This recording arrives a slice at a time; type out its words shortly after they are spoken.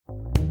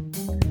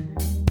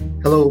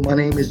Hello, my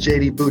name is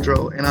JD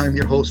Boudreau, and I'm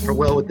your host for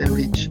Well Within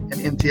Reach,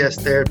 an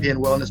MTS Therapy and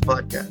Wellness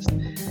podcast.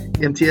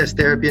 MTS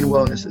Therapy and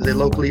Wellness is a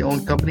locally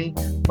owned company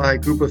by a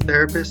group of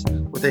therapists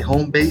with a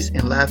home base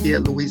in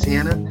Lafayette,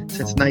 Louisiana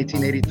since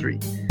 1983.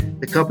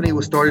 The company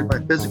was started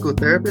by physical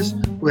therapists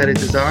who had a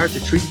desire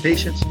to treat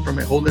patients from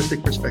a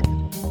holistic perspective.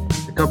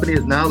 The company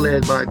is now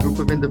led by a group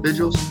of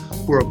individuals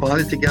who are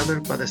bonded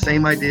together by the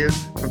same idea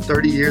from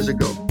 30 years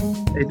ago,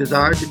 a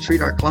desire to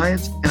treat our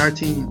clients and our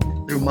team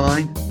through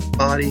mind,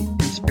 body,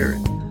 and spirit.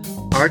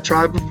 Our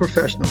tribe of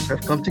professionals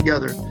have come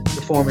together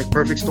to form a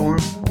perfect storm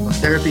of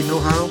therapy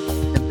know-how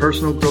and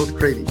personal growth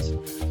cravings.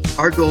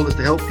 Our goal is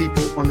to help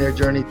people on their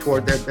journey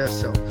toward their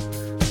best self.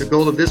 The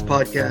goal of this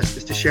podcast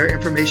is to share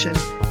information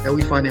that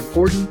we find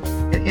important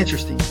and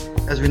interesting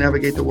as we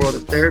navigate the world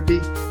of therapy,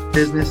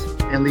 business,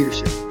 and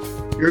leadership.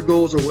 Your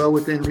goals are well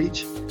within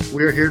reach.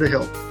 We are here to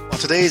help. On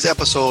today's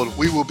episode,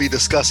 we will be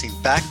discussing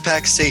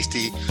backpack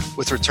safety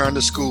with return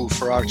to school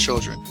for our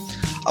children.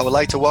 I would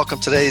like to welcome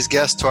today's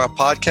guest to our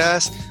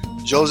podcast,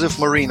 Joseph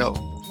Marino.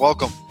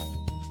 Welcome.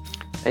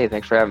 Hey,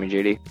 thanks for having me,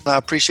 JD. I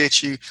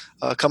appreciate you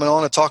coming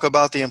on to talk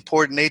about the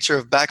important nature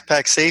of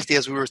backpack safety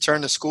as we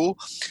return to school.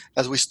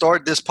 As we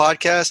start this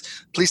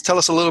podcast, please tell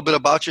us a little bit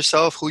about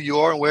yourself, who you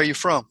are, and where you're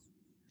from.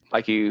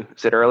 Like you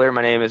said earlier,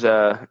 my name is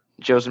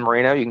Joseph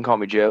Marino. You can call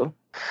me Joe.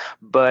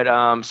 But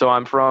so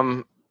I'm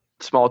from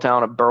the small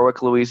town of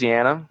Berwick,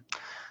 Louisiana.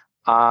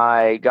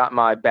 I got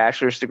my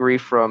bachelor's degree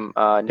from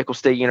Nicholls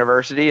State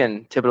University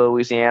in Thibodaux,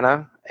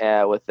 Louisiana,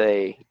 with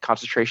a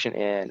concentration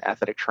in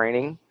athletic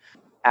training.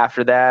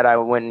 After that, I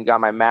went and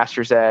got my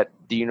master's at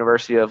the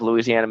University of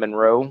Louisiana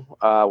Monroe,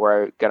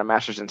 where I got a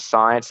master's in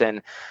science.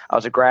 And I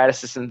was a grad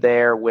assistant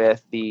there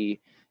with the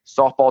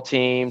softball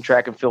team,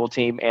 track and field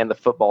team, and the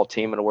football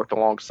team. And I worked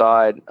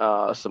alongside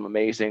some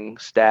amazing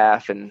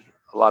staff and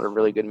a lot of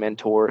really good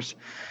mentors.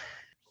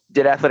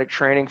 Did athletic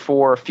training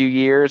for a few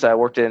years. I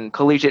worked in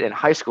collegiate and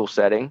high school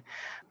setting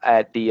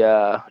at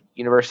the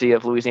University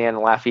of Louisiana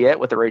Lafayette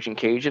with the Raging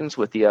Cajuns,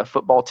 with the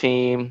football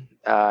team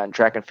and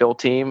track and field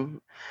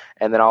team.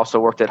 And then I also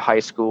worked at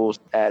high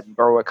schools at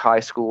Berwick High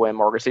School and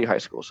Margaret City High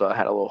School. So I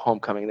had a little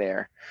homecoming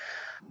there.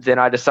 Then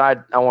I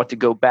decided I want to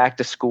go back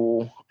to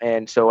school.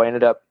 And so I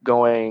ended up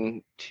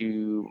going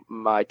to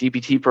my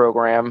DPT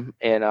program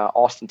in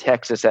Austin,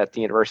 Texas at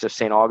the University of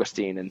St.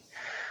 Augustine. And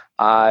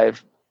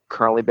I've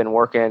currently been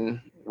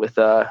working with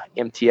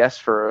MTS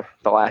for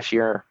the last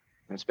year.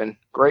 It's been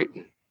great.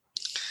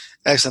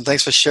 Excellent.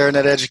 Thanks for sharing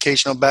that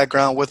educational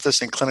background with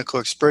us and clinical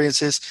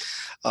experiences.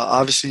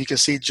 Obviously, you can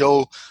see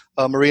Joe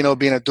Marino,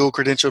 being a dual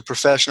credentialed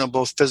professional,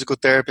 both physical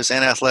therapist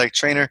and athletic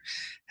trainer,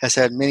 has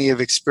had many of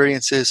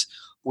experiences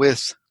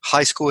with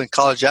high school and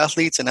college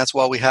athletes, and that's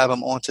why we have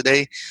him on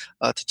today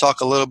to talk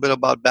a little bit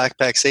about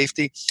backpack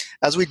safety.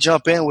 As we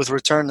jump in with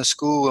return to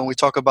school and we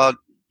talk about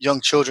young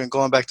children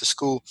going back to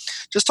school,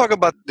 just talk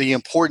about the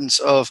importance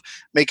of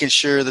making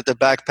sure that the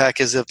backpack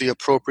is of the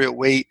appropriate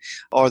weight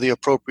or the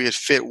appropriate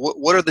fit.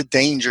 What are the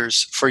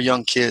dangers for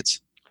young kids?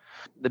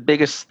 The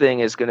biggest thing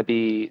is going to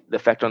be the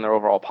effect on their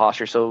overall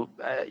posture. So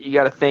you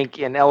got to think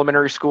in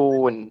elementary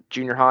school and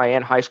junior high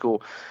and high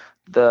school,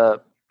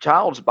 the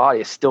child's body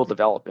is still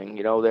developing.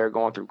 You know, they're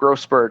going through growth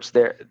spurts.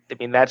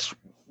 That's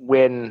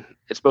when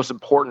it's most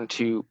important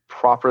to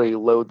properly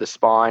load the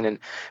spine and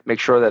make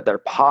sure that their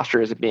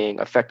posture isn't being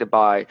affected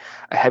by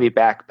a heavy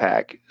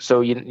backpack.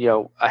 So, you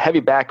know, a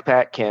heavy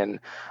backpack can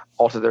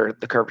alter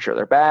the curvature of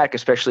their back,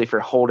 especially if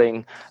you're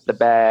holding the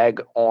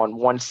bag on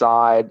one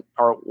side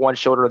or one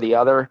shoulder or the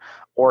other,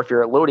 or if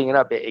you're loading it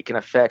up, it can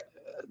affect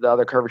the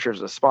other curvatures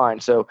of the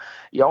spine. So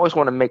you always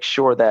want to make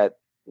sure that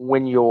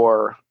when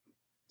you're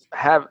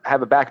have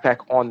a backpack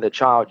on the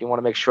child, you want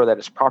to make sure that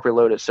it's properly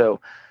loaded. So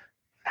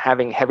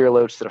having heavier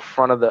loads to the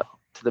front of the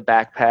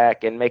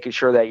backpack and making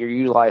sure that you're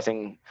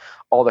utilizing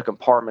all the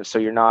compartments so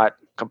you're not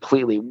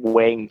completely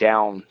weighing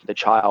down the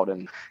child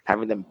and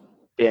having them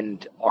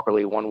bend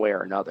awkwardly one way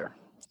or another.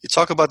 You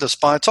talk about the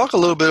spine. Talk a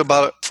little bit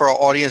about, for our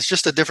audience,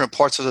 just the different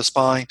parts of the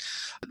spine,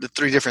 the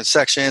three different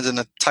sections and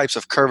the types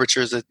of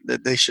curvatures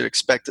that they should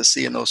expect to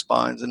see in those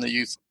spines in the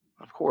youth.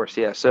 Of course,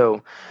 yeah.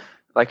 So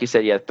like you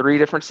said, you have three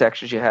different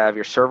sections. You have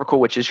your cervical,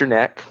 which is your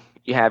neck.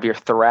 You have your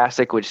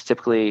thoracic, which is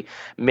typically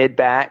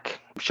mid-back,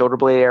 shoulder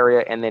blade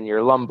area, and then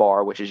your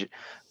lumbar, which is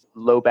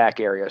low back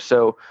area.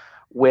 So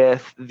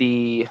with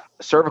the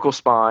cervical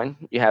spine,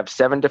 you have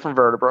 7 different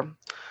vertebrae.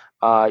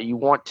 You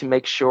want to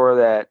make sure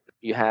that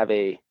you have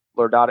a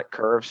lordotic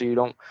curve. So you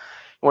want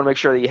to make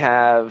sure that you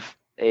have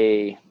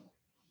a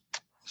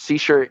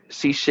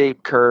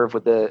C-shaped curve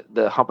with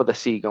the hump of the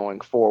C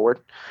going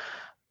forward.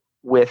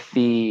 With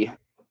the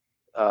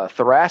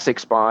thoracic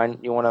spine,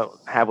 you want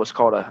to have what's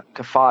called a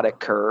kyphotic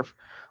curve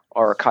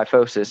or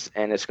kyphosis,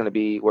 and it's going to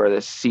be where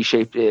the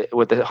C-shaped,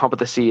 with the hump of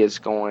the C is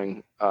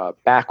going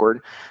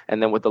backward.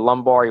 And then with the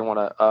lumbar, you want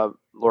a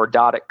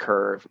lordotic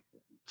curve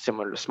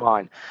similar to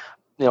spine.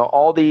 You know,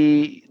 all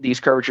these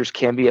curvatures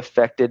can be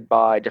affected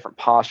by different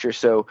postures.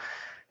 So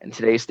in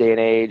today's day and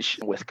age,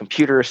 with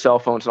computers, cell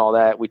phones, and all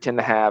that, we tend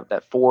to have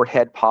that forward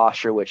head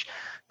posture, which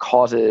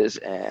causes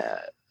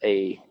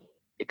a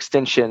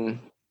extension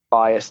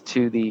bias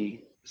to the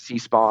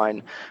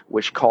C-spine,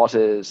 which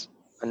causes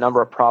a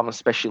number of problems,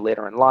 especially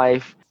later in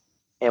life.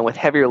 And with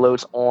heavier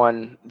loads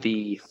on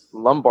the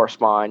lumbar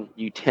spine,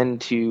 you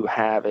tend to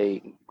have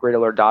a greater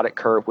lordotic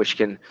curve, which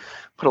can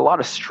put a lot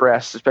of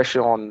stress,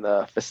 especially on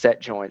the facet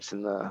joints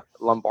in the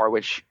lumbar,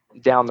 which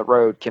down the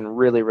road can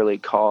really, really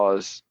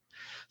cause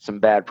some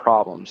bad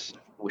problems,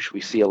 which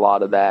we see a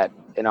lot of that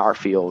in our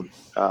field,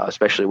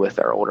 especially with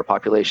our older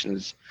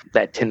populations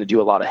that tend to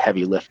do a lot of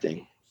heavy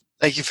lifting.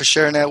 Thank you for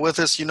sharing that with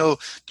us. The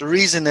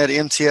reason that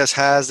MTS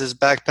has this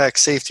backpack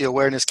safety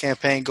awareness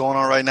campaign going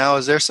on right now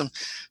is there's some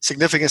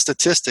significant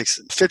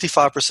statistics.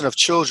 55% of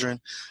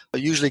children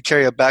usually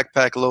carry a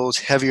backpack loads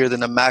heavier than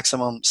the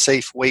maximum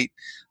safe weight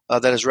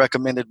that is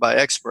recommended by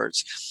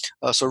experts.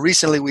 So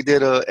recently we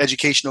did an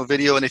educational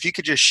video, and if you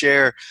could just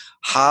share,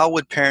 how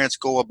would parents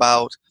go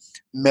about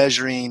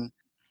measuring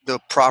the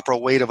proper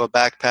weight of a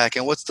backpack,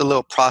 and what's the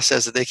little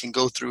process that they can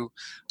go through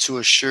to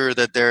assure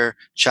that their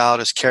child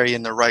is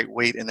carrying the right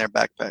weight in their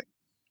backpack?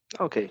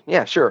 Okay,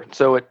 yeah, sure.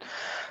 So it's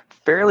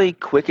fairly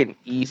quick and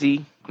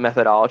easy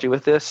methodology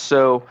with this.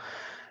 So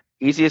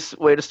easiest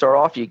way to start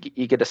off, you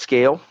get a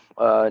scale.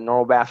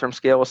 Normal bathroom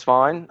scale is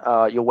fine.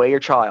 You'll weigh your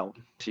child.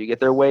 So you get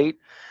their weight.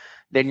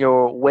 Then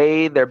you'll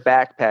weigh their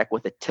backpack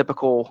with a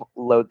typical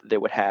load that they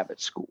would have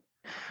at school.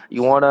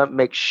 You want to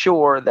make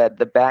sure that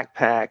the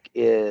backpack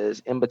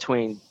is in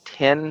between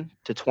 10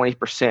 to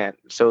 20%.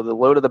 So the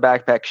load of the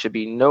backpack should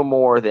be no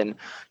more than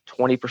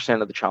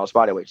 20% of the child's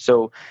body weight.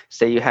 So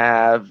say you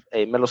have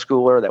a middle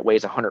schooler that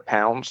weighs 100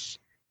 pounds.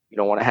 You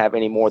don't want to have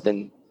any more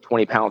than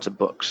 20 pounds of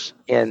books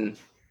in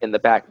the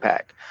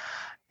backpack.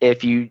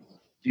 If you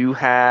do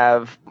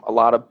have a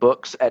lot of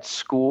books at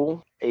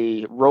school,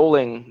 a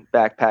rolling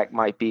backpack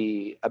might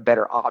be a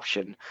better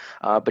option.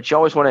 But you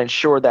always want to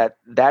ensure that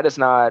that is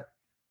not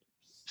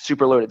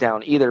super loaded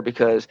down either,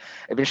 because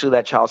eventually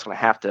that child's going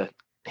to have to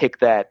pick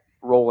that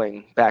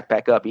rolling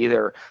backpack up,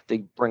 either to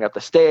bring up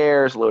the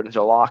stairs, load into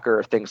a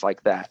locker, things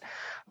like that.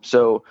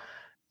 So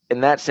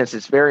in that sense,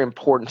 it's very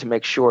important to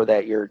make sure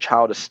that your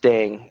child is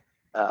staying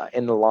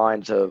in the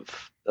lines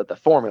of the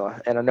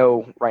formula. And I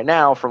know right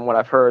now, from what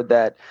I've heard,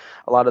 that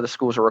a lot of the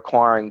schools are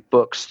requiring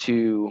books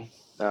to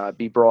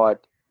be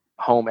brought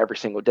home every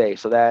single day.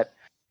 So that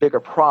bigger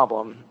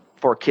problem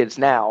for kids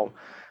now.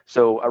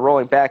 So a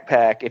rolling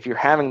backpack, if you're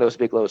having those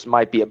big loads,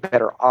 might be a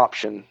better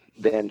option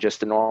than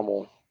just a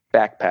normal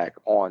backpack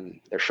on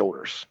their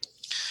shoulders.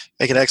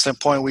 Make an excellent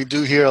point. We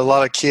do hear a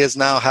lot of kids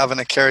now having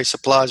to carry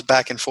supplies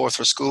back and forth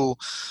for school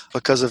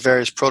because of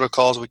various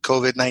protocols with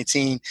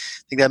COVID-19. I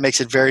think that makes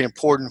it very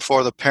important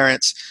for the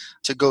parents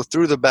to go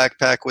through the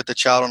backpack with the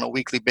child on a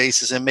weekly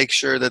basis and make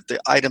sure that the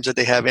items that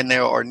they have in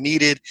there are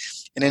needed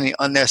and any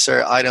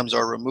unnecessary items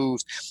are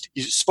removed.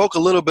 You spoke a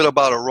little bit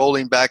about a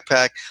rolling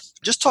backpack.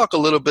 Just talk a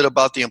little bit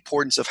about the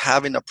importance of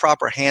having the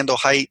proper handle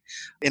height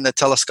in the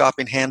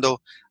telescoping handle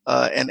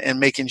and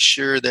making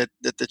sure that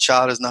the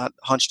child is not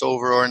hunched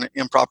over or in an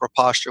improper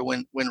posture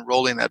when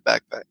rolling that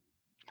backpack.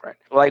 Right.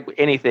 Like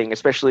anything,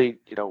 especially,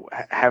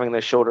 having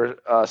the shoulder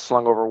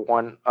slung over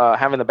one,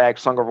 having the bag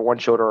slung over one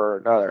shoulder or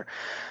another,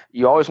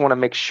 you always want to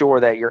make sure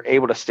that you're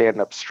able to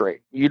stand up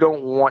straight. You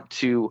don't want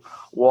to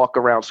walk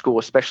around school,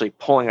 especially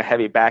pulling a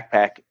heavy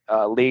backpack,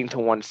 leaning to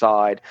one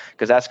side,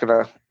 because that's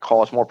going to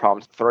cause more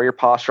problems. Throw your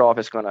posture off.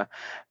 It's going to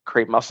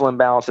create muscle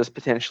imbalances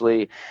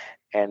potentially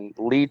and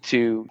lead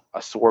to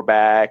a sore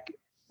back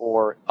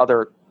or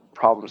other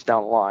problems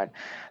down the line.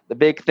 The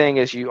big thing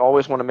is you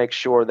always want to make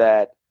sure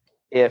that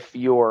if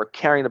you're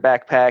carrying the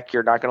backpack,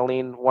 you're not going to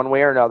lean one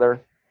way or another,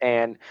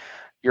 and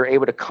you're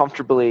able to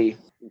comfortably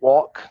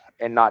walk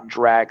and not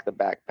drag the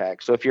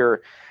backpack. So if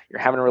you're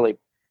having to really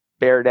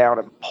bear down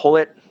and pull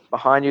it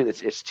behind you,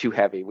 it's too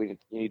heavy. You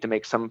need to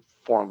make some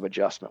form of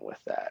adjustment with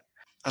that.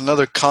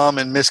 Another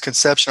common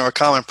misconception or a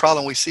common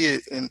problem we see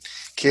in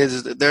kids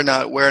is that they're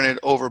not wearing it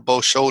over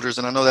both shoulders.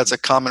 And I know that's a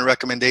common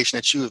recommendation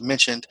that you have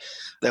mentioned,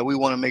 that we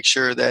want to make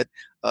sure that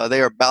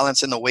they are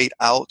balancing the weight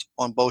out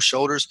on both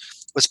shoulders.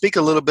 But speak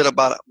a little bit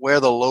about where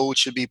the load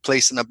should be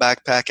placed in the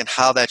backpack and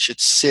how that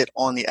should sit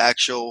on the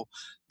actual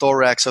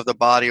thorax of the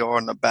body or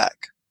on the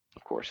back.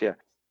 Of course, yeah.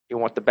 You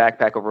want the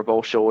backpack over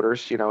both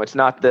shoulders. It's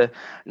not the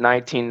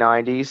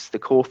 1990s. The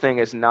cool thing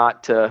is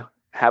not to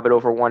have it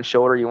over one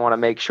shoulder. You want to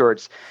make sure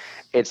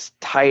it's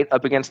tight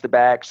up against the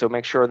back. So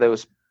make sure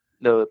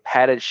the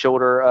padded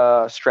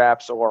shoulder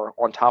straps are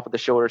on top of the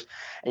shoulders.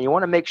 And you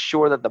want to make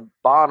sure that the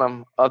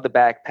bottom of the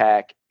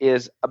backpack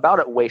is about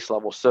at waist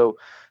level. So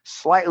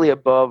slightly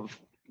above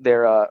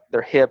their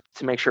hip,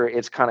 to make sure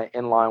it's kind of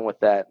in line with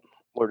that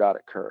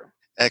lordotic curve.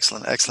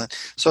 Excellent.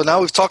 So now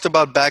we've talked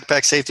about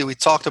backpack safety. We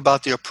talked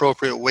about the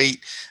appropriate weight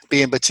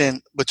being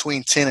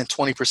between 10 and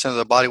 20% of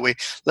the body weight.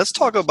 Let's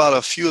talk about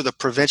a few of the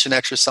prevention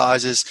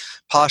exercises,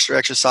 posture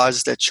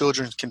exercises that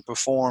children can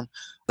perform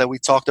that we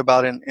talked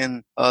about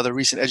in the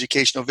recent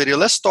educational video.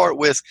 Let's start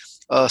with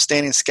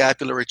standing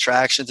scapular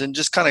retractions and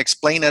just kind of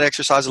explain that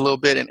exercise a little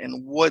bit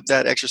and what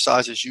that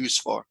exercise is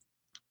used for.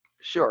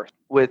 Sure.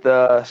 With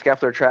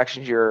scapular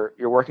retractions, you're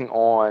working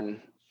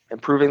on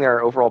improving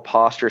their overall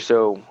posture.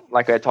 So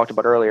like I talked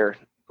about earlier,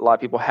 A lot of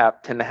people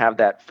tend to have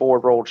that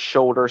forward rolled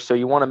shoulder. So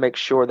you want to make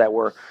sure that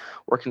we're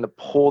working to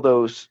pull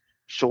those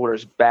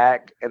shoulders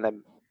back. And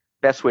the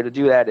best way to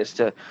do that is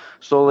to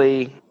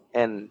slowly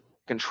and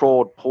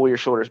controlled pull your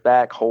shoulders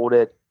back, hold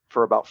it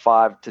for about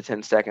 5 to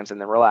 10 seconds,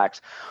 and then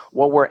relax.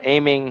 What we're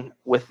aiming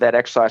with that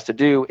exercise to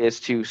do is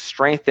to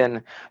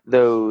strengthen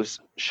those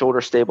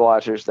shoulder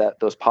stabilizers,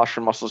 those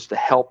posture muscles, to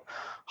help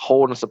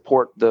hold and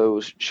support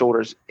those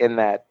shoulders in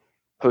that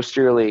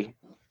posteriorly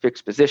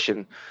fixed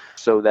position,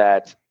 so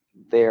that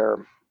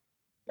they're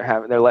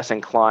less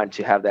inclined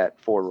to have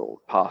that forward rolled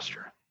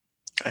posture.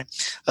 Okay.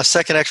 A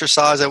second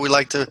exercise that we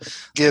like to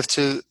give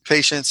to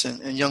patients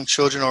and young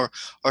children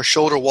are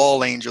shoulder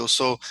wall angels.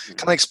 So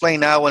kind of explain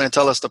that one and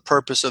tell us the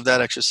purpose of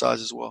that exercise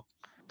as well.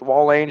 The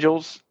wall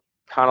angels,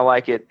 kind of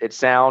like it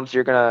sounds,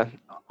 you're going to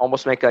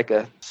almost make like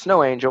a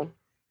snow angel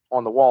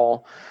on the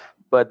wall.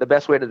 But the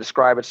best way to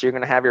describe it, so you're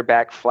going to have your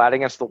back flat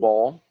against the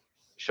wall,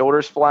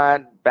 shoulders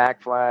flat,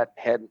 back flat,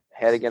 back of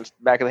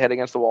the head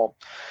against the wall.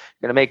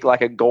 You're going to make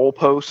like a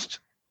goalpost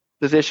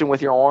position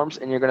with your arms,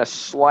 and you're going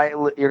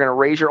to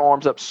raise your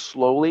arms up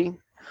slowly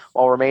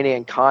while remaining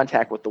in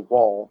contact with the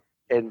wall,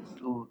 and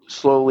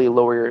slowly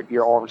lower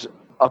your arms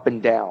up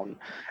and down.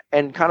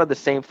 And kind of the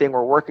same thing,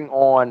 we're working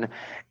on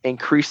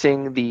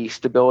increasing the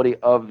stability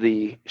of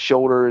the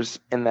shoulders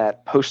in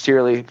that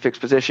posteriorly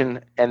fixed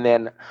position, and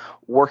then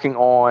working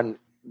on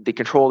the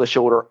control of the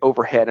shoulder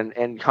overhead,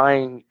 and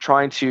trying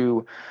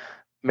to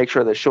make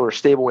sure the shoulder is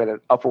stable in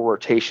an upward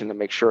rotation, to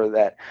make sure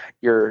that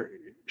your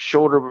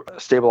shoulder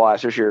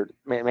stabilizers, you're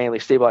mainly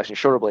stabilizing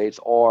shoulder blades,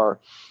 are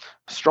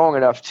strong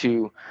enough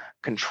to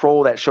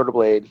control that shoulder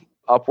blade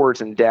upwards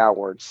and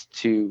downwards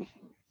to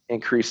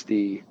increase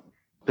the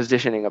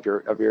positioning of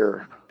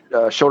your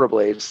shoulder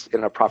blades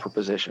in a proper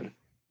position.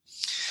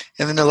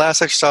 And then the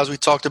last exercise we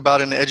talked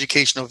about in the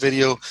educational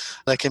video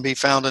that can be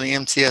found on the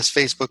MTS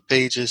Facebook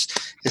page is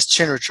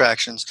chin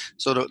retractions.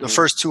 So the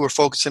first two are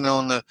focusing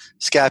on the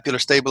scapular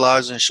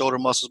stabilizers and shoulder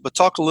muscles, but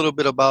talk a little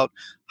bit about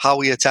how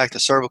we attack the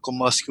cervical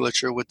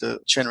musculature with the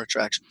chin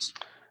retractions.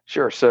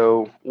 Sure.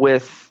 So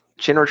with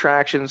chin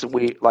retractions,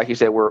 like you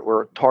said,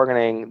 we're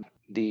targeting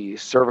the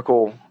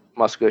cervical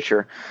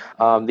musculature.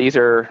 These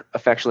are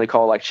affectionately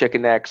called like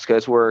chicken necks,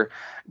 because we're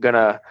going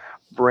to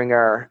bring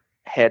our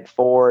head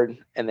forward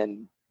and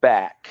then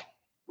back,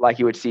 like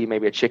you would see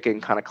maybe a chicken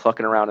kind of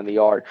clucking around in the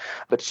yard.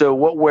 But so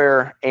what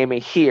we're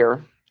aiming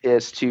here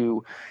is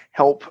to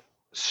help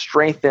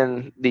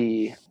strengthen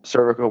the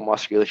cervical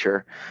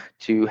musculature,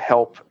 to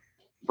help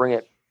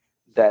bring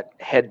that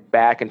head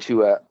back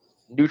into a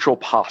neutral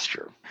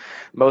posture.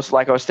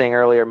 Like I was saying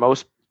earlier,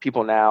 most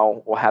people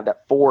now will have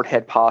that forward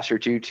head posture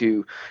due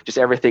to just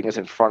everything is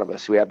in front of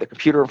us. We have the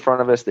computer in front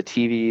of us, the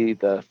TV,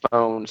 the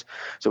phones.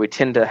 So we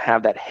tend to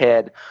have that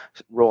head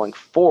rolling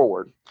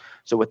forward.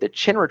 So with the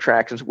chin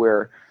retractions,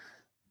 we're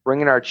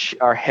bringing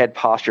our head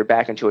posture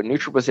back into a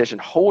neutral position,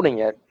 holding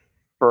it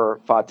for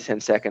 5 to 10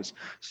 seconds,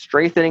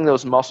 strengthening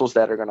those muscles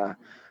that are going to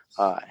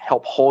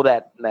help hold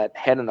that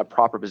head in the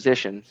proper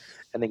position,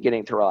 and then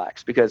getting to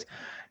relax. Because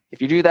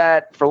if you do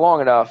that for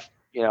long enough,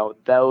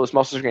 those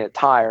muscles are going to get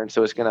tired, and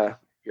so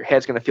your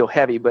head's going to feel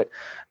heavy. But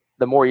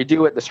the more you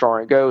do it, the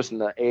stronger it goes, and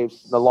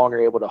the longer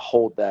you're able to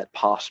hold that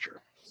posture.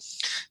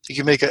 I think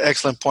you make an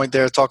excellent point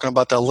there, talking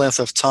about the length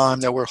of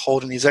time that we're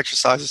holding these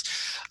exercises.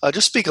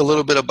 Just speak a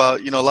little bit about,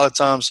 a lot of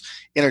times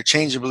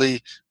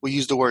interchangeably we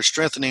use the word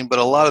strengthening, but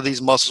a lot of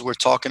these muscles we're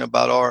talking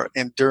about are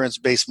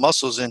endurance-based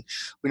muscles. And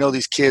we know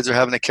these kids are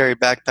having to carry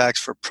backpacks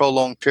for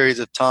prolonged periods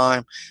of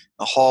time,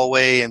 a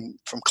hallway and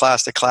from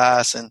class to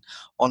class and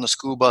on the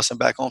school bus and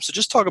back home. So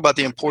just talk about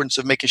the importance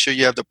of making sure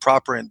you have the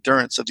proper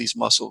endurance of these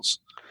muscles.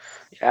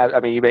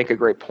 Yeah, you make a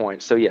great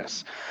point. So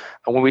yes,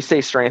 when we say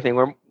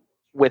strengthening,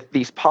 with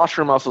these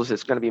postural muscles,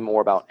 it's going to be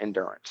more about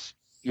endurance.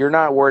 You're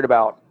not worried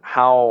about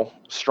how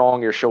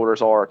strong your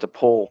shoulders are to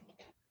pull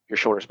your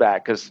shoulders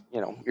back, because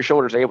your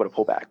shoulders are able to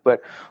pull back.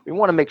 But we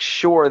want to make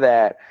sure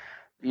that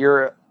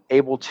you're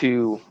able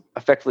to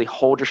effectively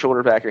hold your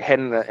shoulder back, your head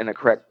in a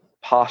correct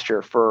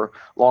posture for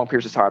long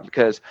periods of time,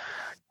 because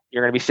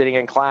you're going to be sitting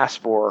in class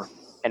for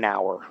an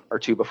hour or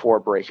two before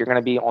a break. You're going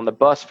to be on the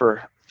bus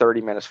for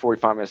 30 minutes,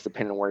 45 minutes,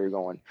 depending on where you're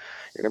going.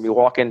 You're going to be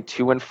walking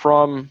to and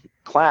from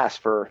class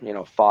for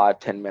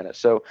 5-10 minutes.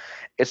 So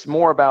it's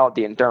more about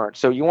the endurance.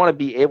 So you want to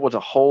be able to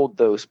hold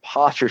those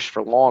postures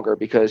for longer,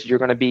 because you're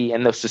going to be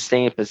in those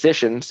sustained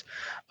positions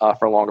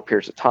for longer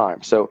periods of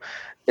time. So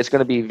it's going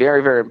to be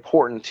very, very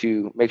important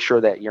to make sure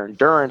that your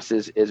endurance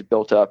is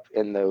built up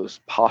in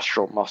those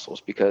postural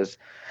muscles, because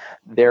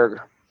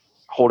they're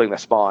holding the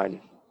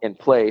spine in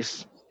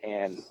place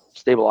and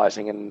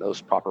stabilizing in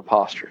those proper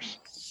postures.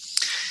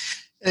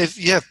 If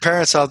you have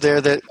parents out there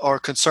that are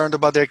concerned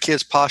about their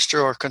kids' posture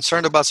or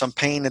concerned about some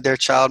pain that their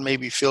child may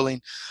be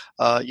feeling,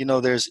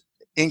 there's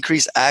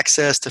increased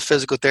access to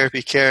physical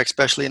therapy care,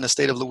 especially in the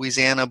state of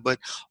Louisiana, but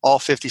all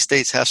 50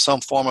 states have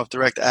some form of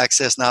direct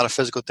access now to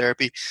physical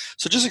therapy.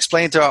 So just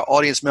explain to our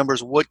audience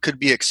members what could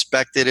be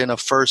expected in a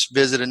first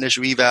visit,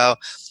 initial eval,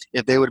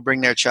 if they would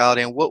bring their child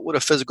in. What would a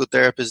physical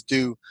therapist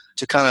do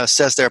to kind of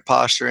assess their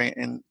posture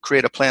and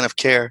create a plan of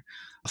care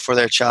for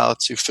their child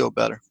to feel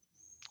better?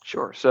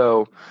 Sure.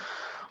 So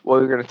what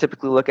we're going to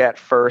typically look at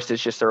first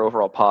is just their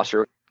overall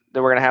posture.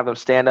 Then we're going to have them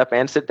stand up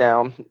and sit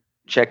down,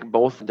 check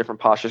both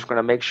different postures. We're going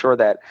to make sure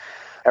that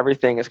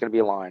everything is going to be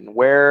aligned.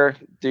 Where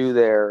do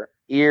their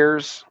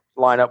ears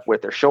line up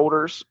with their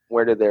shoulders?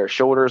 Where do their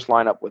shoulders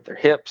line up with their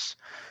hips?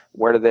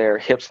 Where do their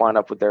hips line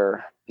up with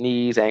their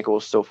knees,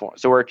 ankles, so forth?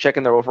 So we're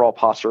checking their overall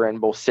posture in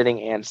both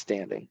sitting and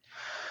standing.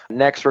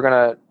 Next, we're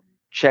going to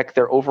check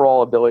their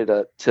overall ability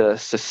to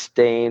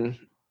sustain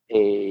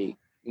a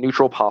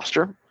neutral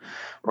posture.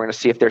 We're going to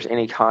see if there's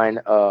any kind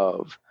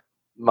of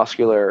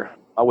muscular,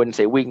 I wouldn't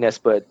say weakness,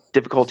 but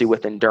difficulty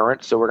with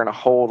endurance. So we're going to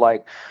hold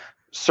like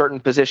certain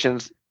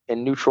positions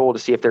in neutral to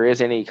see if there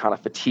is any kind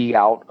of fatigue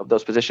out of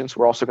those positions.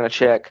 We're also going to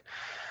check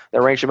the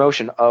range of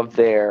motion of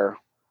their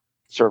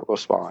cervical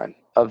spine,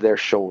 of their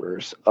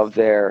shoulders, of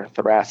their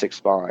thoracic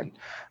spine.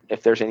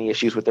 If there's any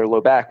issues with their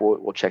low back,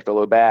 we'll check the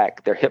low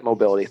back, their hip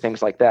mobility,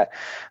 things like that.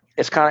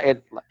 It's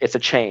a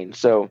chain.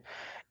 So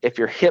if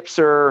your hips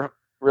are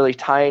really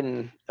tight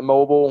and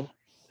immobile,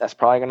 that's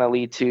probably going to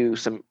lead to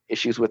some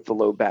issues with the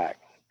low back.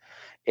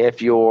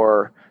 If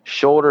your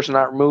shoulders are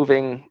not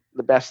moving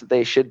the best that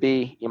they should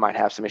be, you might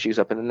have some issues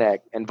up in the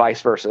neck, and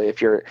vice versa.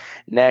 If your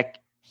neck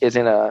is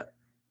in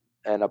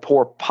a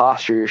poor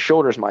posture, your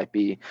shoulders might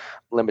be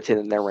limited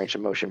in their range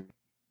of motion.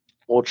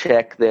 We'll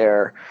check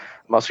their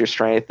muscular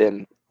strength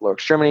in lower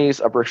extremities,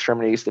 upper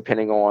extremities,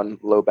 depending on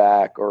low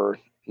back or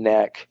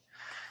neck.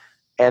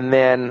 And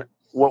then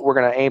what we're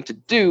going to aim to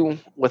do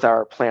with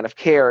our plan of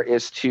care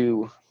is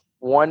to,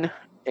 one,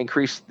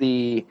 increase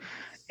the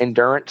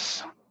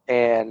endurance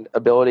and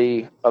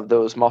ability of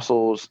those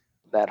muscles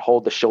that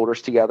hold the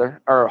shoulders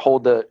together or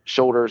hold the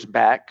shoulders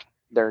back,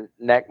 their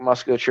neck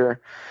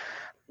musculature,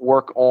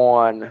 work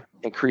on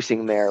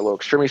increasing their lower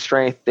extremity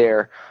strength,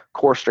 their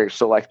core strength,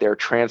 so like their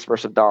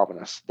transverse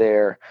abdominis,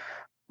 their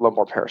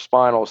lumbar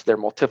paraspinals, their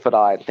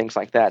multifidi, things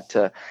like that,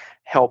 to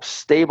help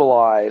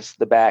stabilize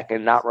the back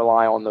and not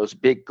rely on those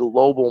big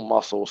global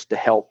muscles to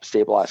help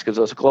stabilize, because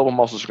those global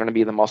muscles are going to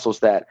be the muscles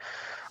that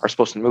are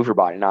supposed to move your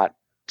body, not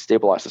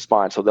stabilize the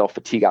spine, so they'll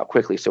fatigue out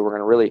quickly. So we're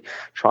going to really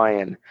try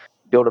and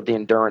build up the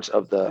endurance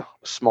of the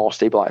small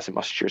stabilizing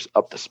musculature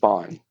up the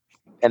spine.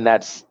 And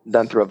that's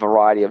done through a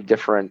variety of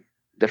different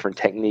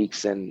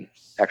techniques and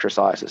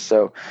exercises.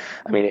 So,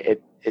 I mean,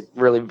 it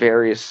really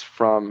varies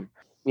from,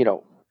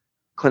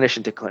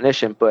 clinician to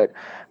clinician, but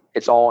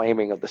it's all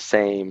aiming of the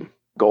same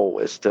goal,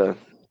 is to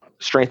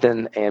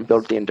strengthen and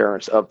build the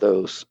endurance of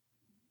those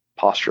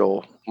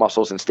postural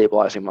muscles and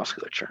stabilizing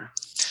musculature.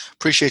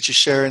 Appreciate you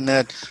sharing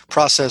that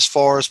process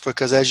for us,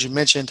 because as you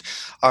mentioned,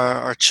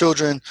 our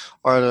children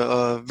are at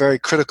a very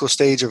critical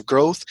stage of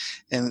growth,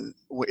 and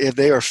if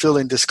they are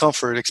feeling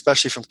discomfort,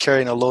 especially from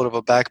carrying a load of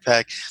a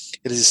backpack,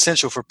 it is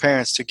essential for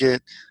parents to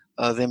get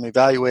them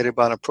evaluated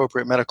by an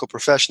appropriate medical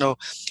professional.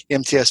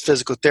 MTS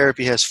Physical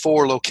Therapy has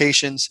 4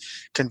 locations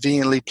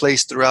conveniently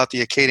placed throughout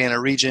the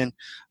Acadiana region,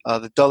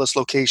 the Dulles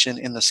location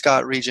in the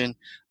Scott region,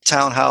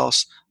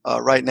 Townhouse,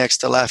 right next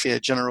to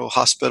Lafayette General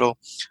Hospital.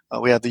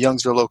 We have the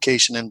Youngsville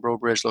location and Breaux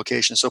Bridge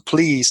location. So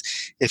please,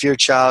 if your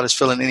child is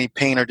feeling any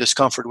pain or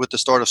discomfort with the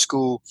start of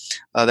school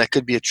that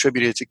could be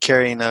attributed to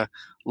carrying a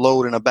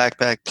load in a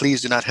backpack,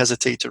 please do not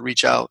hesitate to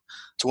reach out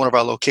to one of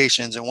our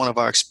locations, and one of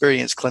our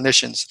experienced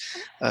clinicians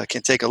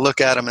can take a look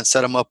at them and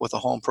set them up with a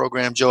home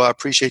program. Joe, I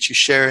appreciate you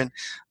sharing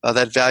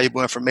that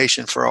valuable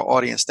information for our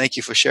audience. Thank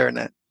you for sharing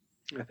that.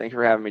 Thank you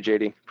for having me,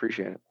 JD.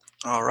 Appreciate it.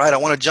 All right. I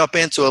want to jump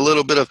into a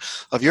little bit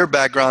of your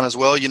background as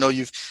well.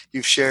 You've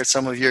shared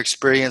some of your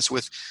experience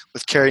with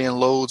carrying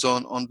loads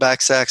on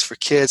back sacks for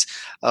kids,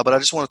 but I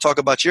just want to talk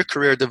about your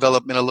career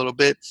development a little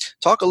bit.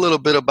 Talk a little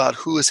bit about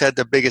who has had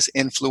the biggest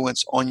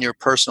influence on your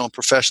personal and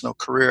professional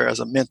career as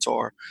a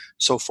mentor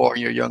so far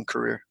in your young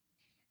career.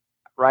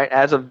 Right.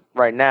 As of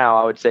right now,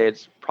 I would say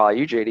it's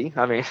probably you, JD.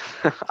 I mean,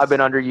 I've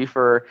been under you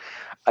for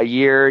a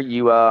year.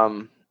 You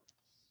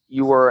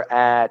were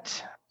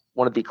at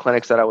one of the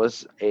clinics that I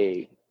was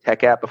a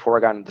tech at before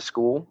I got into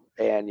school,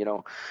 and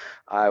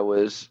I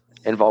was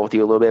involved with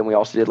you a little bit, and we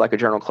also did like a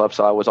journal club,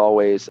 so I was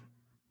always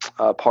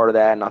part of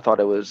that, and I thought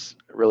it was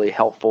really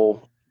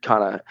helpful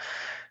kind of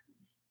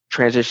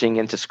transitioning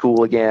into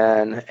school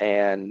again,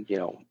 and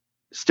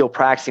still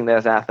practicing that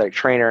as an athletic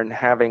trainer and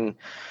having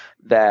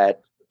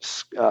that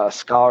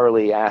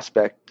scholarly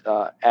aspect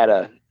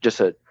at just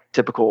a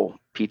typical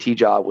PT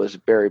job was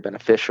very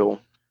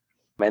beneficial.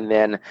 And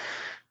then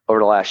over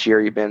the last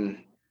year, you've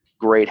been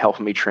great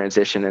helping me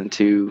transition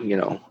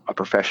into, a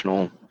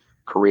professional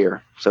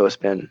career. So it's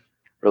been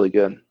really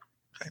good.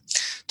 Okay.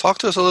 Talk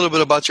to us a little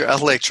bit about your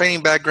athletic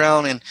training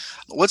background, and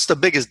what's the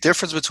biggest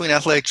difference between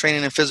athletic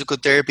training and physical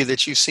therapy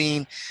that you've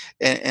seen,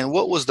 and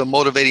what was the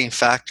motivating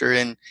factor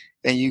in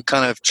you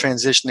kind of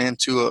transitioning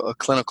into a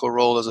clinical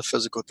role as a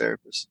physical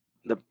therapist?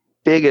 The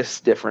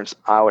biggest difference,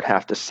 I would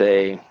have to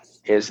say,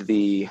 is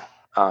the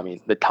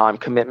time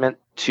commitment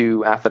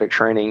to athletic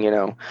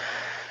training.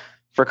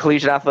 For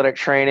collegiate athletic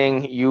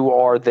training, you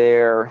are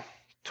there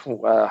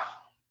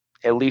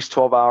at least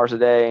 12 hours a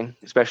day,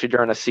 especially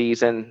during the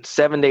season,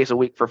 7 days a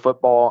week for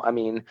football. I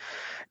mean,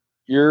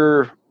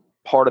 you're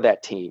part of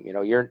that team.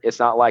 It's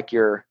not like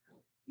you're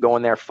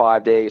going there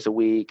 5 days a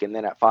week and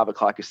then at 5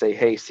 o'clock you say,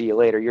 hey, see you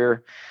later.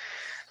 You're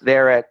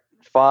there at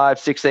 5,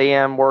 6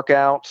 a.m.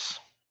 workouts.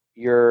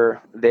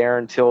 You're there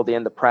until the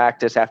end of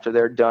practice after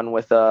they're done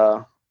with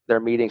their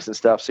meetings and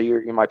stuff. So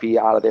you might be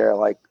out of there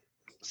like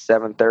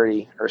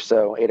 7:30 or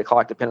so, 8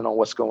 o'clock, depending on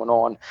what's going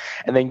on.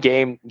 And then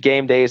game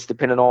days,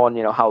 depending on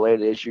how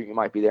late it is, you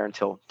might be there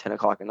until 10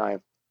 o'clock at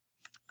night.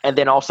 And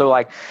then also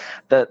like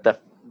the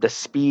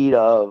speed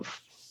of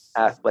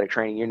athletic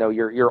training.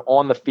 You're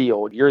on the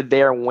field. You're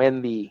there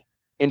when the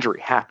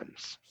injury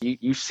happens.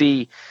 You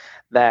see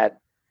that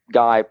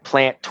guy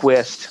plant,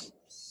 twist,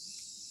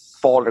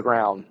 fall to the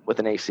ground with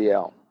an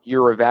ACL.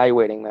 You're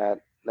evaluating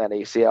that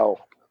ACL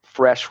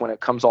fresh when it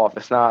comes off.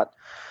 It's not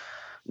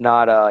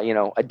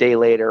a day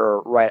later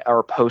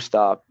or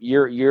post-op.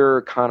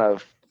 You're kind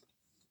of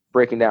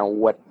breaking down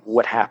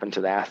what happened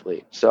to the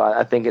athlete. So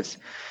I think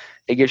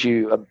it gives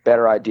you a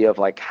better idea of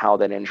like how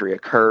that injury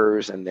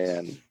occurs and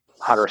then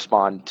how to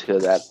respond to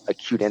that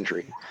acute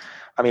injury.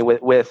 I mean,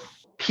 with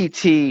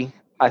PT,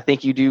 I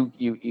think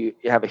you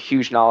have a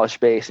huge knowledge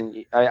base,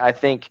 and I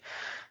think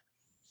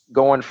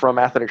going from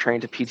athletic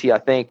training to PT, I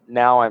think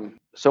now I'm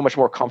so much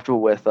more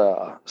comfortable with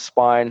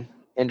spine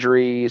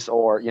injuries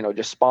or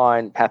just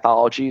spine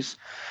pathologies.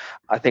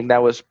 I think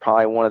that was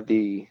probably one of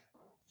the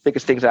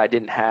biggest things that I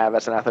didn't have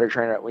as an athletic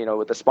trainer.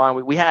 With the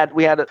spine, we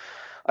had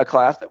a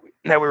class that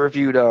we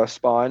reviewed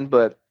spine,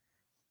 but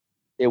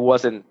it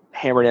wasn't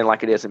hammered in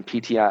like it is in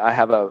PT. I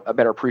have a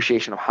better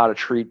appreciation of how to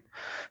treat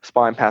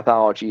spine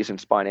pathologies and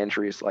spine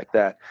injuries like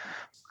that.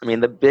 I mean,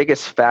 the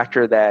biggest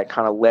factor that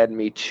kind of led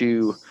me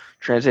to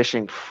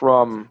transitioning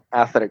from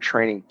athletic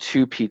training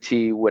to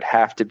PT would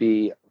have to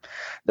be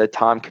the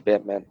time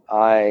commitment.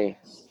 I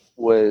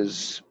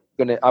was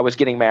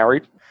getting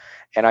married,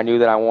 and I knew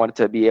that I wanted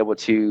to be able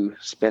to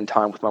spend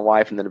time with my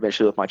wife and then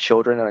eventually with my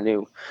children. And I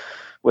knew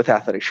with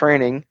athletic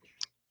training,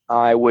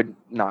 I would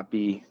not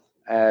be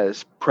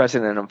as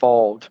present and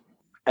involved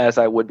as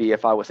I would be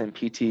if I was in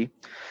PT.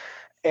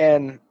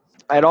 And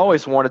I'd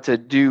always wanted to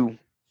do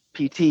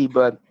PT,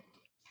 but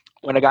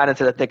when I got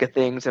into the thick of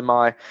things in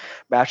my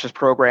bachelor's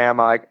program,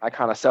 I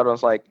kind of settled. I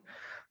was like,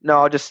 no,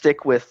 I'll just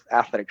stick with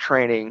athletic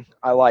training.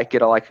 I like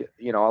it. I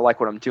like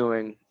what I'm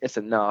doing. It's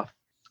enough.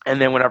 And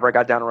then whenever I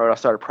got down the road, I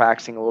started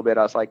practicing a little bit.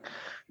 I was like,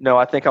 no,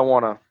 I think I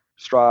want to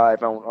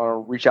strive. I want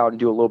to reach out and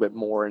do a little bit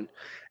more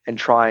and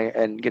try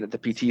and get into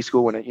PT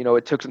school. And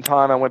it took some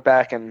time. I went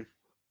back and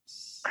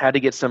had to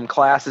get some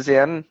classes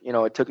in.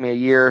 It took me a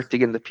year to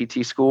get into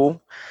PT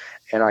school,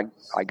 and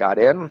I got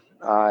in.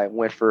 I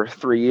went for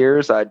 3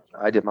 years. I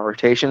did my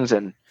rotations,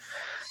 and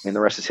the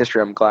rest is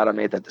history. I'm glad I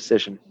made that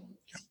decision.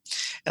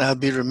 And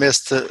I'd be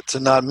remiss to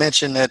not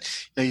mention that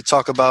you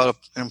talk about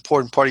an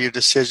important part of your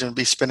decision to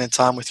be spending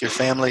time with your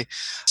family.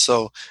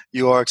 So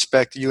you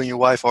and your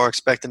wife are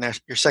expecting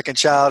your second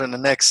child in the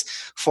next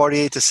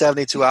 48 to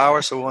 72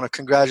 hours. So we want to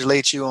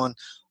congratulate you on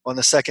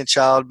the second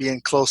child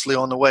being closely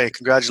on the way.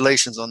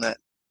 Congratulations on that.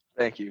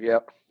 Thank you.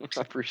 Yep.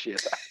 I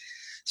appreciate that.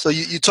 So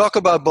you talk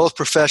about both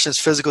professions,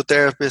 physical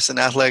therapist and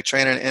athletic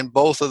trainer, and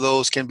both of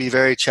those can be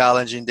very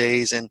challenging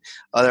days, and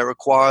that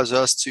requires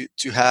us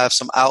to have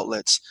some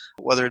outlets,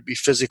 whether it be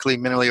physically,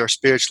 mentally, or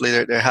spiritually.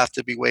 There have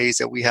to be ways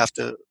that we have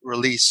to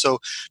release. So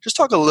just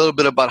talk a little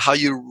bit about how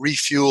you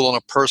refuel on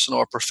a personal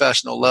or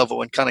professional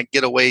level and kind of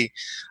get away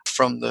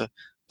from the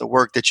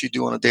work that you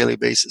do on a daily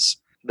basis.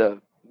 The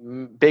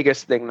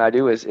biggest thing that I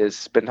do is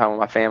spend time with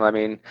my family. I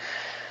mean,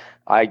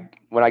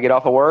 when I get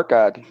off of work,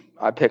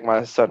 I pick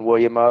my son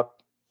William up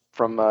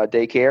from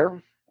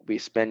daycare. We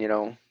spend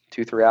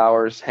 2-3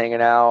 hours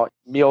hanging out,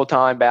 meal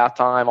time, bath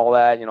time, all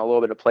that, a little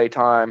bit of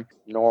playtime,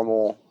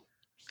 normal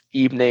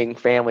evening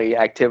family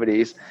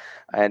activities,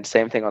 and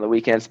same thing on the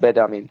weekends. But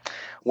I mean,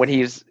 when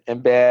he's in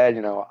bed,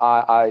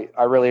 I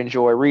really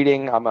enjoy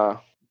reading. I'm a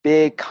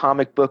big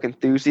comic book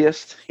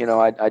enthusiast.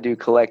 I do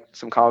collect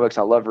some comic books.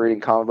 I love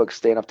reading comic books,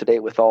 staying up to date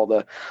with all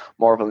the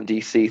Marvel and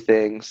DC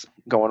things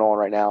going on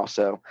right now.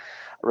 So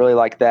I really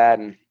like that,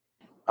 and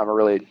I'm a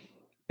really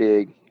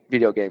big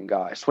video game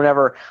guy. So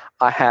whenever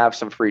I have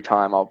some free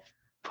time, I'll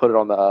put it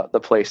on the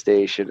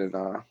PlayStation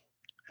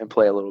and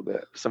play a little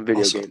bit, some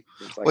video games.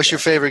 Like What's your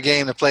favorite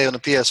game to play on the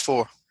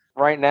PS4?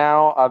 Right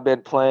now, I've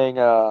been playing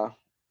God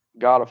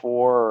of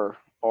War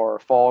or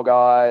Fall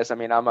Guys. I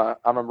mean, I'm a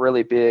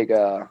really big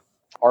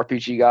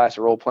RPG guy,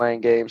 so role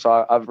playing games.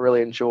 So I've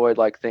really enjoyed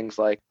like things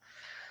like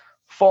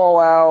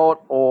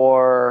Fallout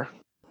or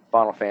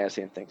Final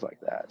Fantasy and things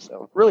like that.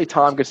 So really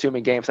time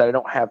consuming games that I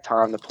don't have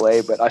time to play,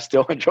 but I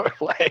still enjoy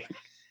playing.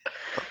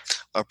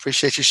 I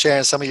appreciate you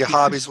sharing some of your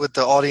hobbies with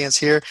the audience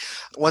here.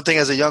 One thing,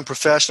 as a young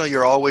professional,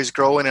 you're always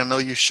growing. I know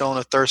you've shown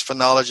a thirst for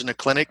knowledge in the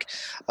clinic,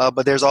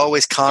 but there's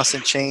always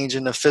constant change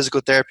in the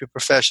physical therapy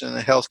profession and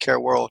the healthcare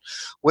world.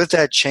 With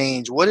that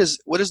change, what is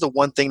the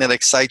one thing that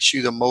excites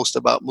you the most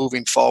about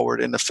moving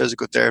forward in the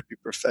physical therapy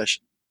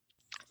profession?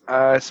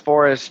 As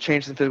far as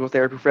change in the physical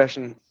therapy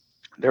profession,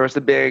 there was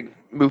the big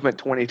movement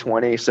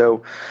 2020.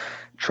 So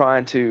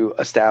trying to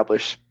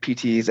establish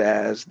PTs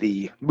as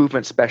the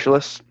movement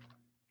specialists.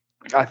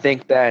 I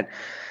think that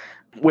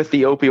with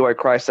the opioid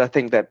crisis, I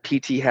think that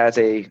PT has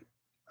a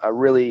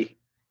really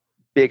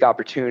big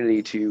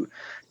opportunity to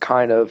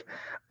kind of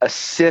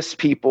assist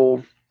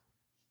people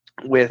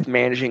with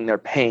managing their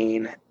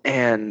pain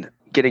and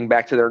getting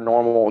back to their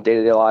normal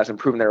day-to-day lives,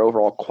 improving their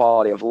overall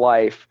quality of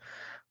life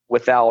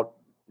without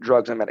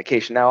drugs and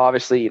medication. Now,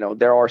 obviously,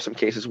 there are some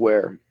cases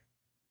where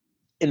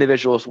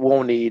individuals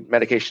will need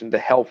medication to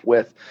help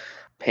with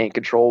pain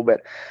control,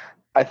 but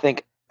I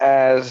think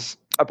as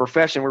a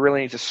profession, we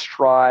really need to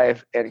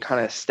strive and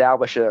kind of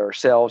establish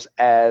ourselves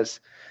as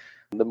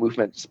the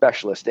movement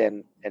specialist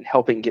and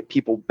helping get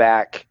people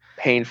back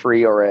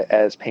pain-free, or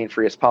as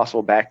pain-free as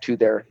possible, back to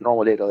their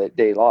normal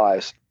day-to-day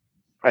lives.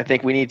 I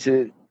think we need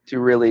to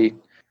really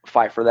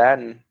fight for that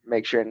and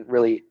make sure and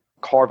really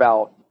carve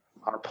out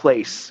our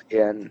place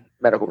in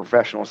medical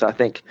professionals. I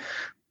think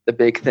the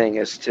big thing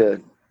is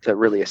to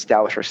really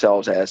establish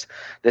ourselves as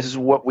this is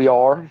what we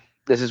are,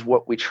 this is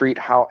what we treat,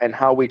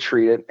 how we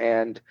treat it,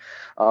 and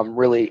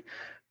really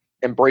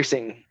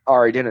embracing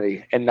our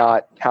identity and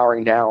not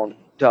cowering down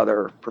to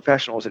other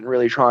professionals, and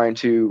really trying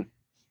to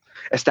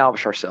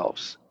establish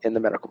ourselves in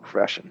the medical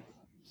profession.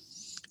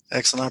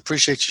 Excellent. I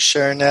appreciate you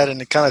sharing that. And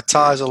it kind of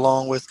ties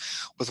along with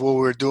what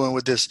we're doing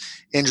with this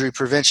injury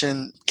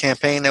prevention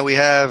campaign that we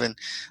have, and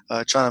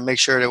trying to make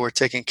sure that we're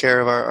taking care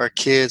of our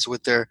kids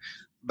with their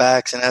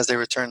backs and as they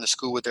return to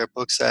school with their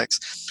book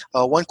sacks.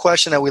 One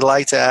question that we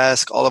like to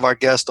ask all of our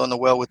guests on the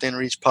Well Within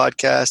Reach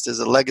podcast is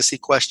a legacy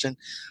question.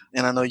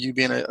 And I know you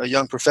being a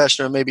young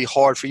professional, it may be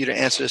hard for you to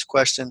answer this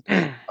question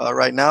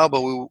right now,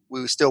 but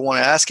we still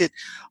want to ask it.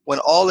 When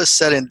all is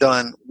said and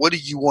done, what do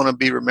you want to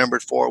be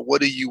remembered for?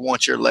 What do you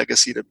want your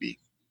legacy to be?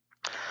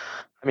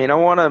 I mean, I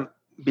want to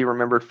be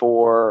remembered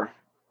for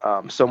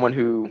someone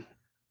who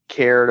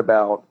cared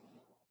about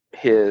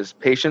his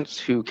patients,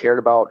 who cared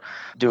about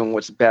doing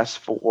what's best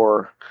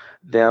for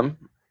them.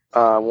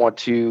 I want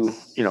to,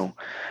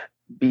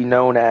 be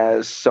known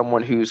as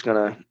someone who's going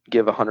to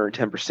give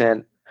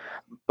 110%.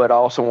 But I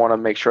also want to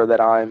make sure that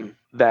I'm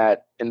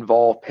that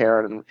involved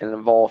parent and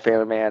involved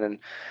family man,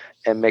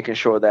 and making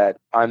sure that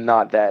I'm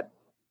not that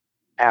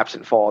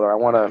absent father. I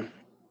want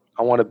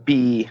to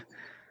be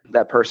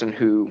that person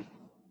who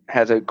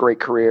has a great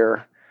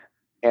career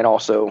and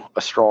also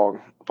a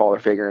strong father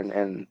figure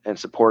and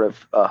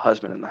supportive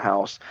husband in the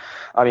house.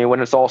 I mean,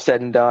 when it's all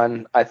said and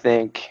done, I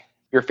think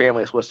your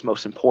family is what's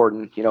most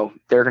important.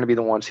 They're going to be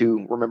the ones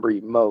who remember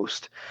you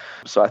most.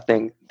 So I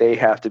think they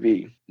have to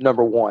be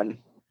number one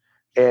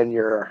in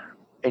your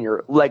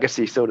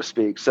legacy, so to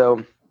speak.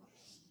 So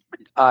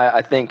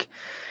I think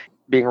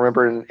being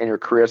remembered in your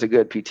career as a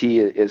good PT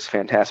is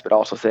fantastic, but I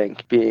also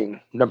think being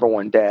number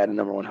one dad and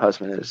number one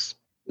husband is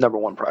number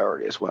one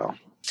priority as well.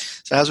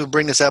 So as we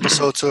bring this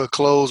episode to a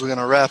close, we're going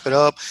to wrap it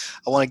up.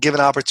 I want to give an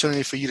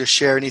opportunity for you to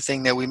share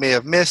anything that we may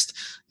have missed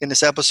in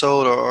this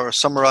episode, or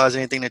summarize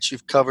anything that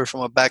you've covered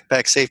from a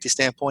backpack safety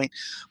standpoint,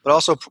 but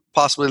also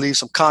possibly leave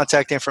some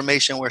contact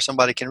information where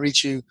somebody can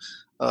reach you,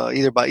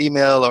 either by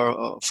email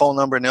or a phone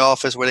number in the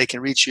office where they can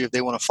reach you if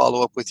they want to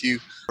follow up with you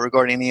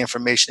regarding any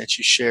information that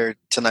you shared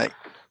tonight.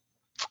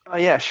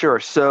 Yeah, sure.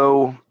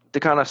 So to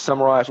kind of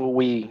summarize what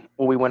we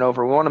went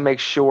over, we want to make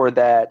sure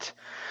that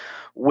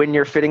when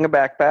you're fitting a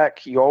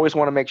backpack, you always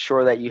want to make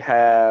sure that you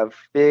have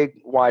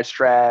big, wide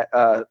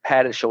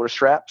padded shoulder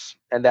straps,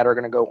 and that are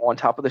going to go on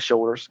top of the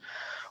shoulders.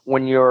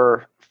 When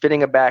you're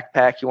fitting a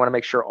backpack, you want to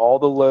make sure all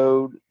the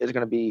load is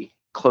going to be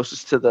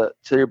closest to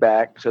your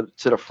back, so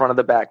to the front of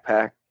the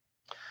backpack.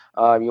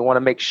 You want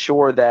to make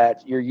sure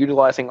that you're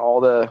utilizing all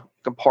the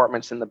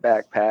compartments in the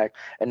backpack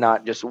and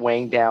not just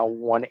weighing down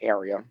one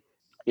area.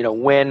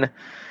 When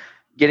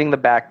getting the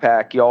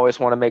backpack, you always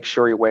want to make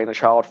sure you're weighing the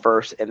child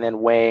first, and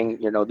then weighing,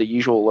 the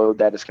usual load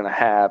that it's going to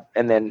have,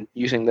 and then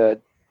using the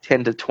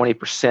 10 to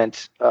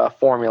 20%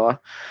 formula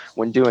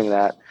when doing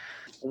that.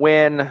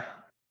 When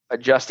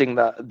adjusting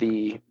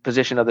the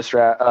position of the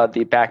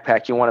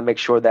backpack, you want to make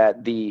sure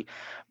that the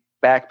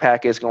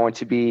backpack is going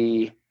to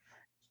be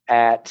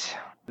at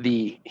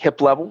the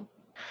hip level.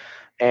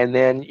 And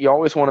then you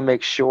always want to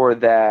make sure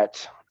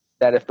that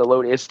if the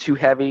load is too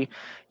heavy,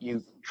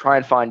 you try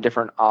and find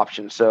different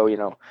options. So,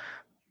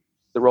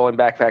 the rolling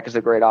backpack is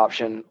a great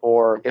option,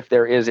 or if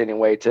there is any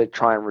way to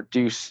try and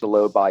reduce the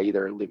load by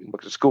either leaving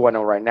books at school. I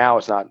know right now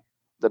it's not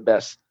the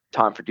best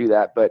time to do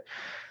that, but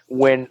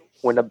when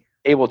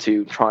able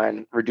to, try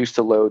and reduce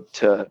the load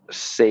to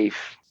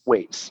safe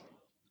weights.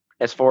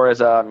 As far as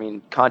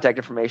contact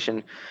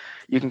information,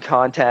 you can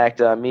contact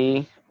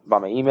me by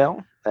my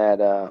email at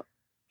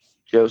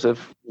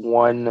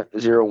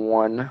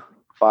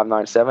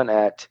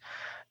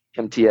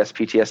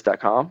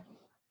joseph101597@mtspts.com,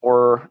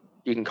 or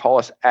you can call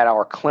us at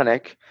our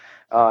clinic,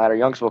 at our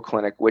Youngsville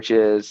clinic, which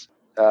is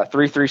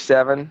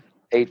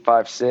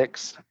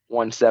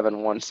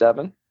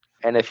 337-856-1717.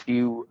 And if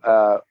you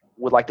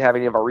would like to have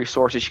any of our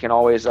resources, you can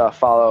always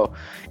follow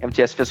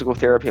MTS Physical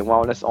Therapy and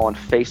Wellness on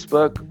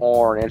Facebook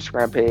or an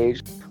Instagram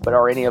page, but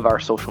or any of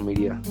our social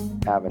media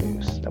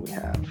avenues that we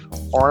have,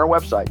 or on our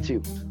website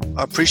too.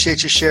 I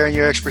appreciate you sharing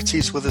your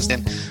expertise with us,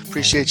 and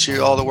appreciate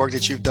you all the work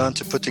that you've done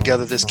to put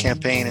together this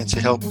campaign and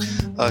to help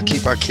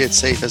keep our kids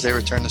safe as they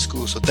return to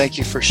school. So thank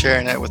you for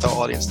sharing that with our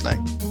audience tonight.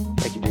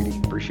 Thank you, Judy.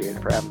 Appreciate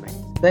it for having me.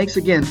 Thanks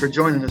again for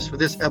joining us for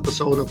this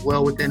episode of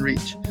Well Within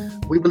Reach.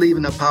 We believe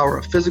in the power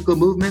of physical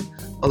movement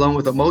along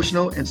with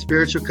emotional and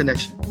spiritual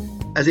connection.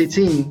 As a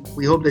team,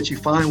 we hope that you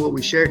find what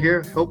we share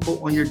here helpful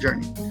on your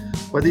journey.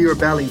 Whether you are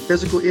battling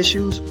physical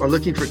issues or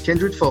looking for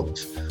kindred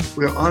folks,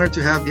 we are honored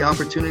to have the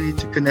opportunity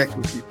to connect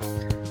with you.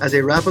 As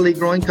a rapidly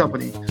growing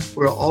company,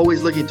 we are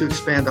always looking to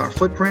expand our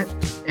footprint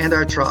and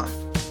our tribe.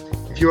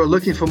 If you are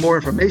looking for more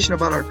information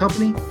about our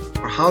company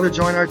or how to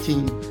join our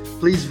team,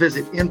 please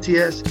visit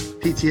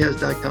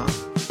mtspts.com.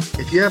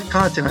 If you have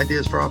content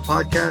ideas for our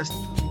podcast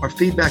or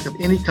feedback of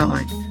any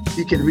kind,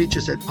 you can reach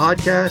us at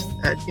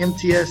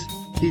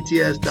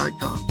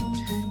podcast@mtspts.com.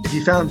 If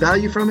you found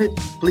value from it,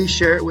 please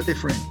share it with a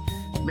friend.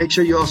 Make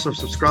sure you also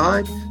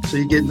subscribe so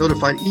you get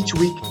notified each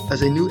week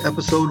as a new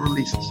episode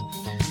releases.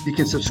 You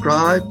can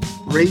subscribe,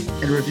 rate,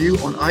 and review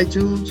on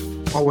iTunes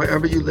or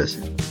wherever you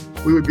listen.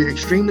 We would be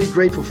extremely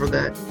grateful for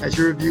that, as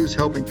your reviews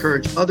help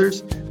encourage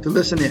others to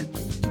listen in.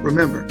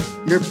 Remember,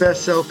 your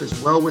best self is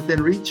well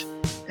within reach,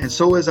 and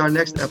so is our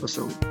next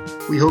episode.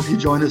 We hope you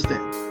join us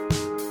then.